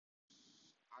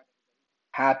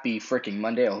Happy freaking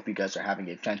Monday. I hope you guys are having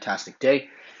a fantastic day.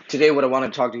 Today, what I want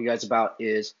to talk to you guys about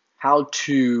is how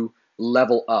to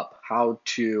level up, how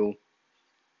to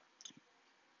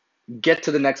get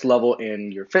to the next level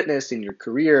in your fitness, in your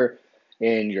career,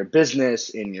 in your business,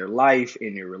 in your life,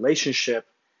 in your relationship.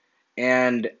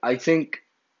 And I think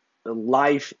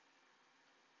life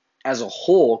as a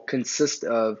whole consists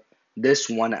of this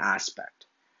one aspect.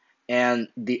 And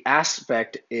the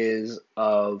aspect is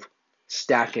of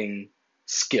stacking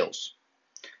skills.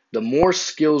 The more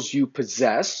skills you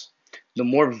possess, the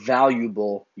more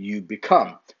valuable you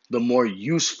become, the more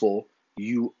useful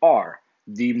you are,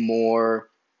 the more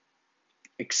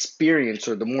experience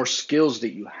or the more skills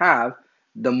that you have,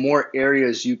 the more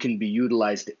areas you can be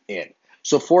utilized in.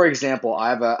 So, for example, I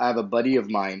have a buddy of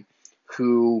mine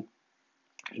who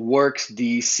works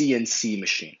the CNC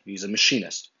machine. He's a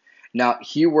machinist. Now,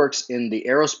 he works in the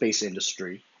aerospace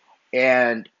industry,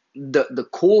 and the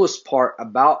coolest part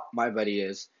about my buddy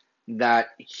is that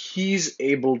he's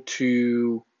able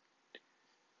to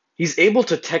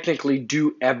technically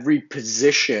do every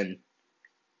position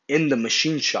in the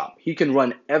machine shop. He can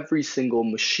run every single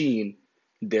machine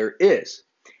there is.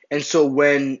 And so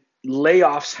when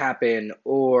layoffs happen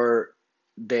or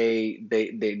they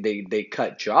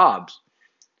cut jobs,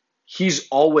 he's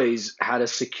always had a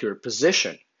secure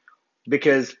position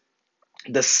because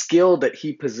the skill that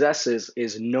he possesses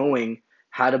is knowing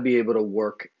how to be able to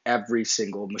work every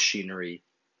single machinery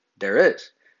there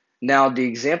is. Now, the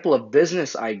example of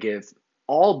business I give,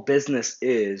 all business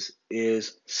is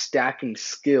stacking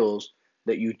skills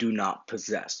that you do not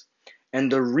possess.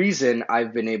 And the reason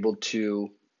I've been able to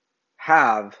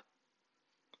have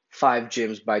 5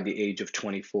 gyms by the age of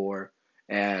 24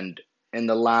 and in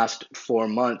the last 4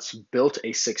 months built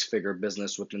a six-figure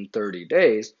business within 30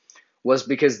 days was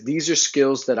because these are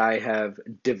skills that I have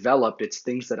developed. It's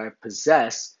things that I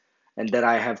possess and that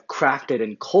I have crafted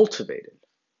and cultivated,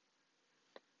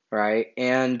 right?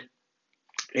 And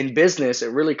in business, it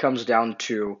really comes down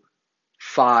to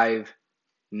five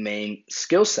main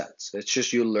skill sets. It's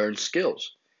just you learn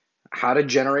skills: how to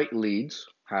generate leads,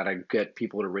 how to get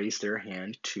people to raise their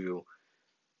hand to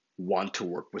want to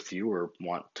work with you or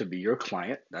want to be your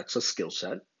client. That's a skill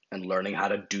set. And learning how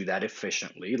to do that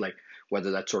efficiently, like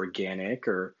whether that's organic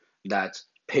or that's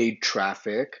paid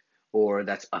traffic or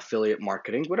that's affiliate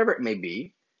marketing, whatever it may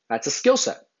be, that's a skill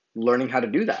set. Learning how to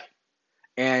do that.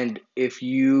 And if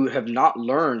you have not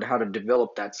learned how to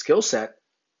develop that skill set,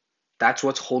 that's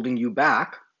what's holding you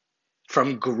back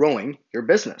from growing your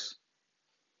business,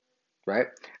 right?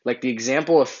 Like the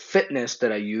example of fitness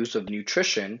that I use of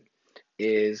nutrition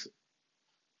is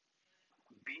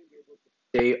being able to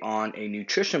stay on a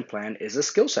nutrition plan is a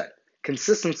skill set.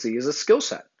 Consistency is a skill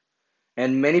set.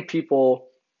 And many people,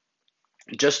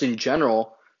 just in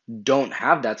general, don't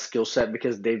have that skill set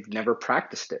because they've never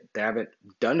practiced it. They haven't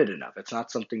done it enough. It's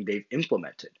not something they've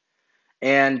implemented.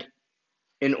 And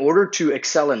in order to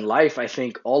excel in life, I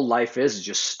think all life is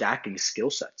just stacking skill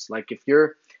sets. Like if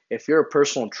you're a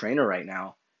personal trainer right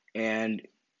now and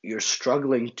you're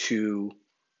struggling to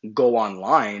go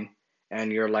online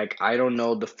and you're like, I don't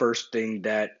know the first thing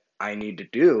that I need to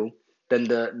do, then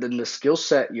the skill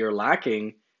set you're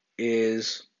lacking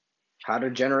is how to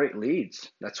generate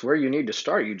leads. That's where you need to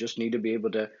start. You just need to be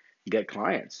able to get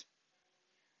clients.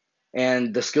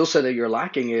 And the skill set that you're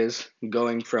lacking is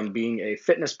going from being a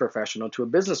fitness professional to a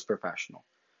business professional.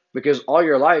 Because all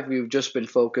your life you've just been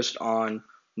focused on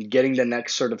getting the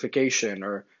next certification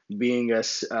or being a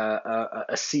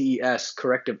CES,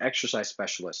 corrective exercise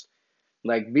specialist.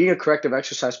 Like being a corrective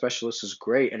exercise specialist is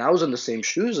great. And I was in the same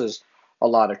shoes as a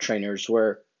lot of trainers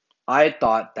where I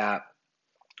thought that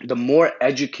the more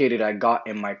educated I got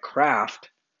in my craft,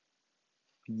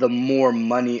 the more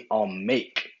money I'll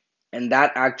make. And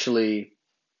that actually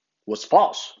was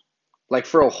false. Like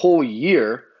for a whole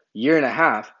year, year and a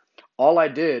half, all I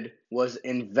did was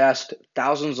invest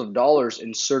thousands of dollars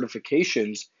in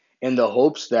certifications in the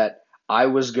hopes that I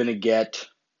was going to get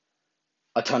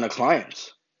a ton of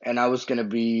clients and I was going to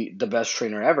be the best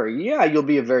trainer ever. Yeah, you'll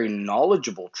be a very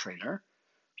knowledgeable trainer,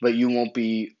 but you won't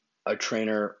be a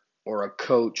trainer or a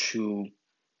coach who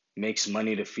makes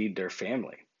money to feed their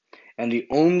family. And the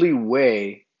only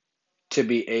way to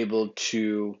be able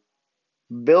to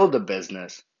build a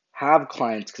business, have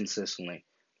clients consistently,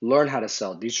 learn how to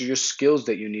sell. These are just skills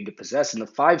that you need to possess. And the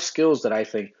five skills that I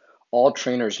think all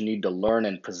trainers need to learn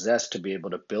and possess to be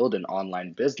able to build an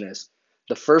online business.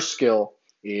 The first skill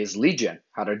is lead gen,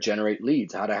 how to generate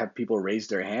leads, how to have people raise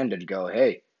their hand and go,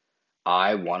 hey,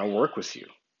 I want to work with you.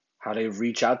 How to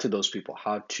reach out to those people,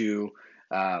 how to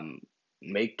um,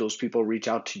 make those people reach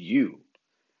out to you,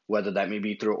 whether that may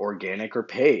be through organic or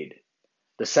paid.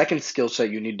 The second skill set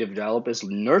you need to develop is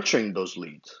nurturing those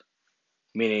leads,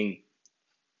 meaning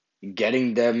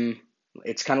getting them,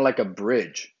 it's kind of like a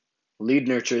bridge. Lead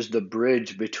nurture is the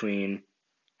bridge between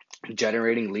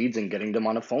generating leads and getting them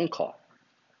on a phone call,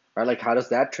 right? Like, how does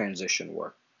that transition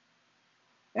work?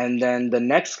 And then the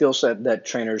next skill set that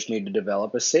trainers need to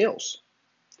develop is sales,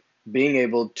 being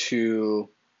able to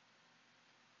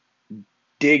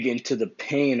dig into the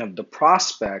pain of the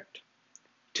prospect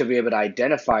to be able to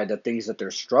identify the things that they're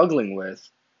struggling with,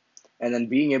 and then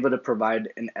being able to provide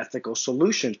an ethical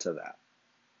solution to that.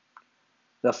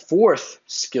 The fourth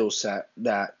skill set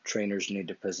that trainers need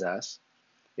to possess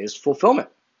is fulfillment,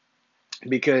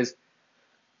 because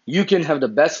you can have the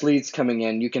best leads coming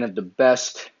in, you can have the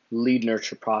best lead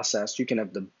nurture process, you can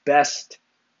have the best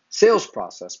sales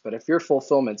process, but if your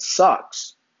fulfillment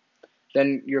sucks,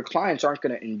 then your clients aren't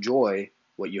going to enjoy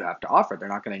what you have to offer. They're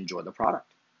not going to enjoy the product.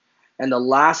 And the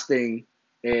last thing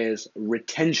is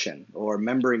retention, or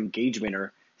member engagement,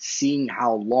 or seeing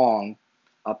how long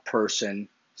a person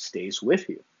stays with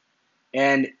you.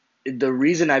 And the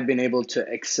reason I've been able to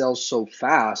excel so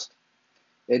fast,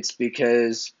 it's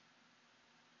because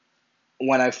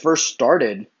when I first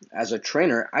started as a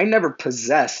trainer, I never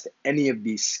possessed any of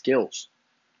these skills.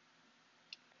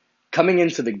 Coming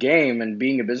into the game and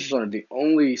being a business owner, the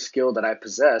only skill that I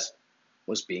possessed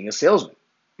was being a salesman.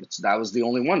 That was the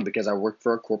only one, because I worked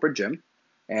for a corporate gym,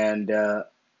 and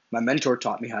my mentor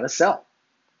taught me how to sell,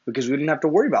 because we didn't have to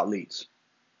worry about leads.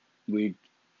 The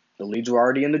leads were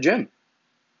already in the gym.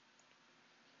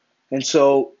 And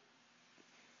so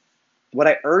what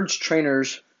I urge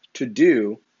trainers to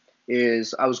do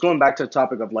is, I was going back to the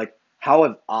topic of like, how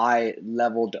have I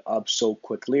leveled up so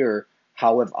quickly, or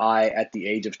how have I at the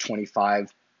age of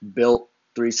 25 built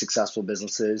 3 successful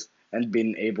businesses and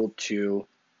been able to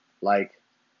like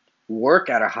work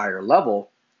at a higher level.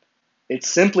 It's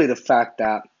simply the fact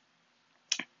that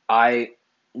I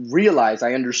realized,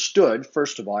 I understood,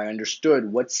 first of all, I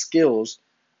understood what skills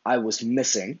I was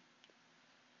missing.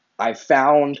 I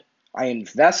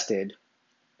invested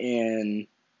in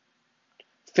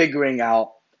figuring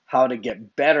out how to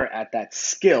get better at that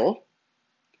skill.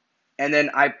 And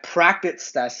then I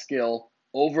practiced that skill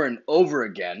over and over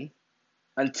again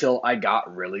until I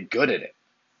got really good at it.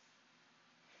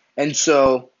 And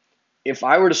so if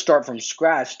I were to start from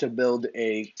scratch to build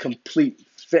a complete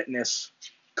fitness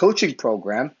coaching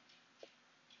program,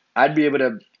 I'd be able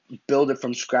to build it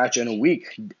from scratch in a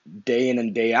week, day in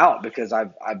and day out, because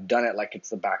I've done it like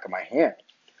it's the back of my hand.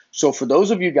 So for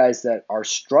those of you guys that are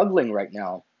struggling right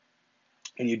now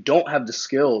and you don't have the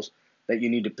skills that you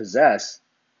need to possess,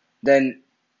 then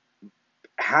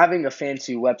having a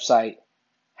fancy website,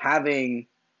 having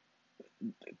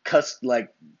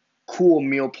like cool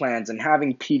meal plans, and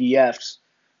having PDFs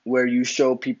where you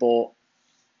show people,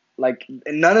 like,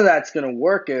 none of that's going to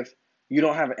work if you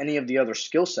don't have any of the other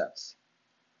skill sets.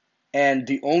 And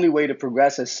the only way to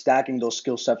progress is stacking those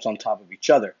skill sets on top of each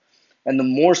other. And the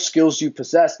more skills you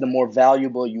possess, the more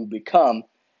valuable you become.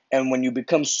 And when you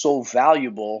become so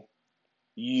valuable,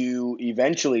 you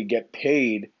eventually get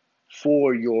paid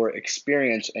for your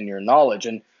experience and your knowledge.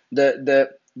 And the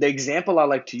example I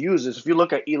like to use is, if you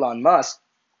look at Elon Musk,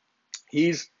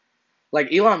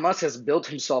 Elon Musk has built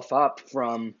himself up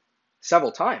from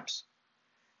several times.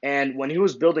 And when he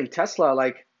was building Tesla,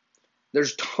 like,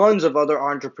 there's tons of other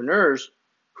entrepreneurs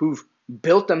who've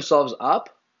built themselves up,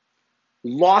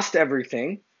 lost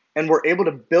everything, and were able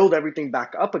to build everything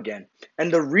back up again.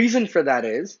 And the reason for that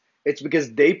is, it's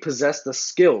because they possess the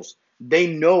skills. They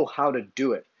know how to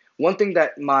do it. One thing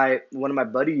that one of my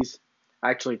buddies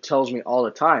actually tells me all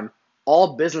the time,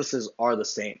 all businesses are the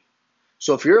same.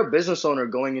 So if you're a business owner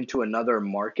going into another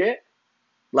market,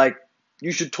 like,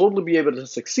 you should totally be able to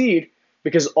succeed,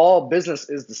 because all business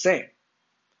is the same.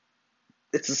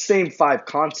 It's the same 5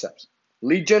 concepts: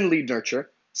 lead gen, lead nurture,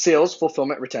 sales,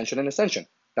 fulfillment, retention, and ascension.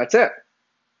 That's it.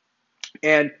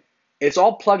 And it's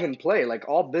all plug and play. Like,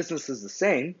 all business is the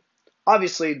same.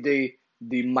 Obviously, the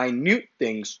minute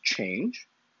things change,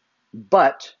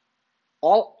 but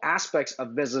all aspects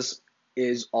of business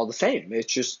is all the same. It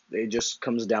just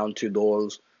comes down to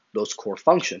those core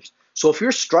functions. So if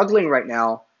you're struggling right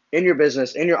now in your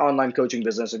business, in your online coaching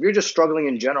business, if you're just struggling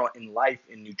in general in life,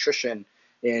 in nutrition,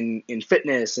 in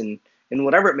fitness, and in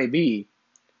whatever it may be,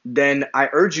 then I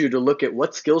urge you to look at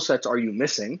what skill sets are you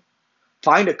missing.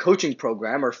 Find a coaching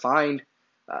program, or find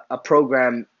a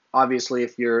program. Obviously,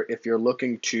 if you're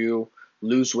looking to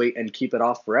lose weight and keep it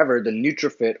off forever, the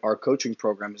NutriFit, our coaching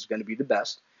program, is going to be the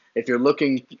best. If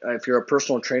you're a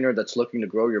personal trainer that's looking to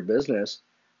grow your business,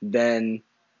 then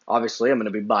obviously I'm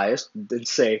going to be biased and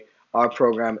say our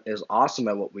program is awesome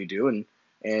at what we do, and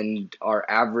And our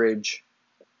average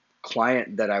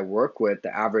client that I work with,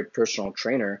 the average personal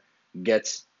trainer,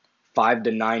 gets 5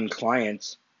 to 9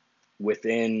 clients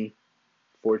within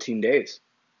 14 days.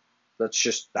 That's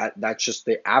just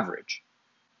the average.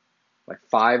 Like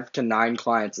 5 to 9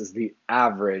 clients is the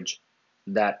average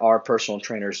that our personal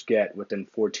trainers get within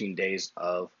 14 days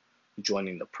of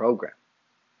joining the program.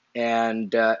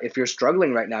 And if you're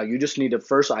struggling right now, you just need to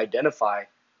first identify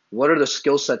what are the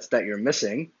skill sets that you're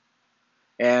missing.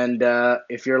 And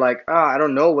if you're like, I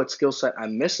don't know what skill set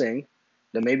I'm missing,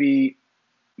 then maybe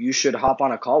you should hop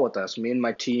on a call with us. Me and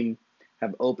my team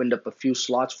have opened up a few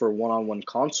slots for one-on-one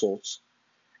consults,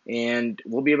 and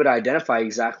we'll be able to identify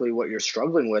exactly what you're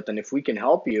struggling with. And if we can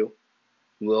help you,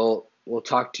 we'll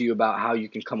talk to you about how you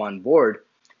can come on board.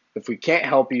 If we can't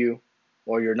help you,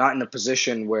 or you're not in a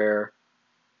position where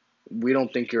we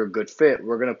don't think you're a good fit,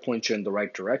 we're going to point you in the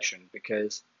right direction,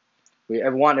 because we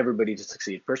want everybody to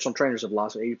succeed. Personal trainers have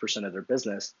lost 80% of their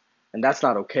business, and that's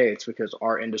not okay. It's because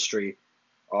our industry,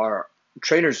 our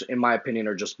trainers, in my opinion,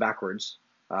 are just backwards.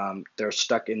 They're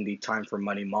stuck in the time for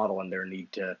money model, and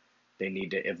they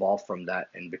need to evolve from that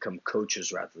and become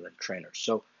coaches rather than trainers.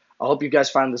 So I hope you guys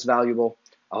find this valuable.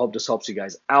 I hope this helps you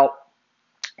guys out.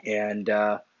 And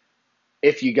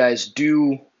if you guys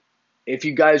do, if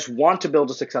you guys want to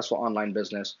build a successful online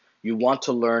business, you want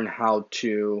to learn how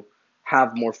to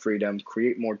have more freedom,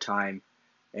 create more time,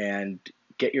 and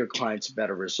get your clients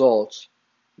better results,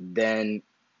 then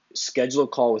schedule a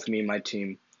call with me and my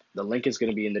team. The link is going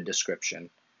to be in the description.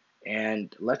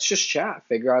 And let's just chat,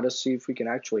 figure out to see if we can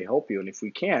actually help you. And if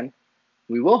we can,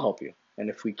 we will help you. And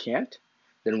if we can't,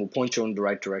 then we'll point you in the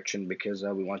right direction, because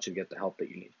we want you to get the help that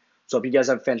you need. So I hope you guys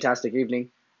have a fantastic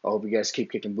evening. I hope you guys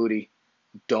keep kicking booty.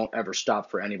 Don't ever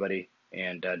stop for anybody,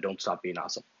 and don't stop being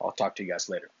awesome. I'll talk to you guys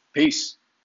later. Peace.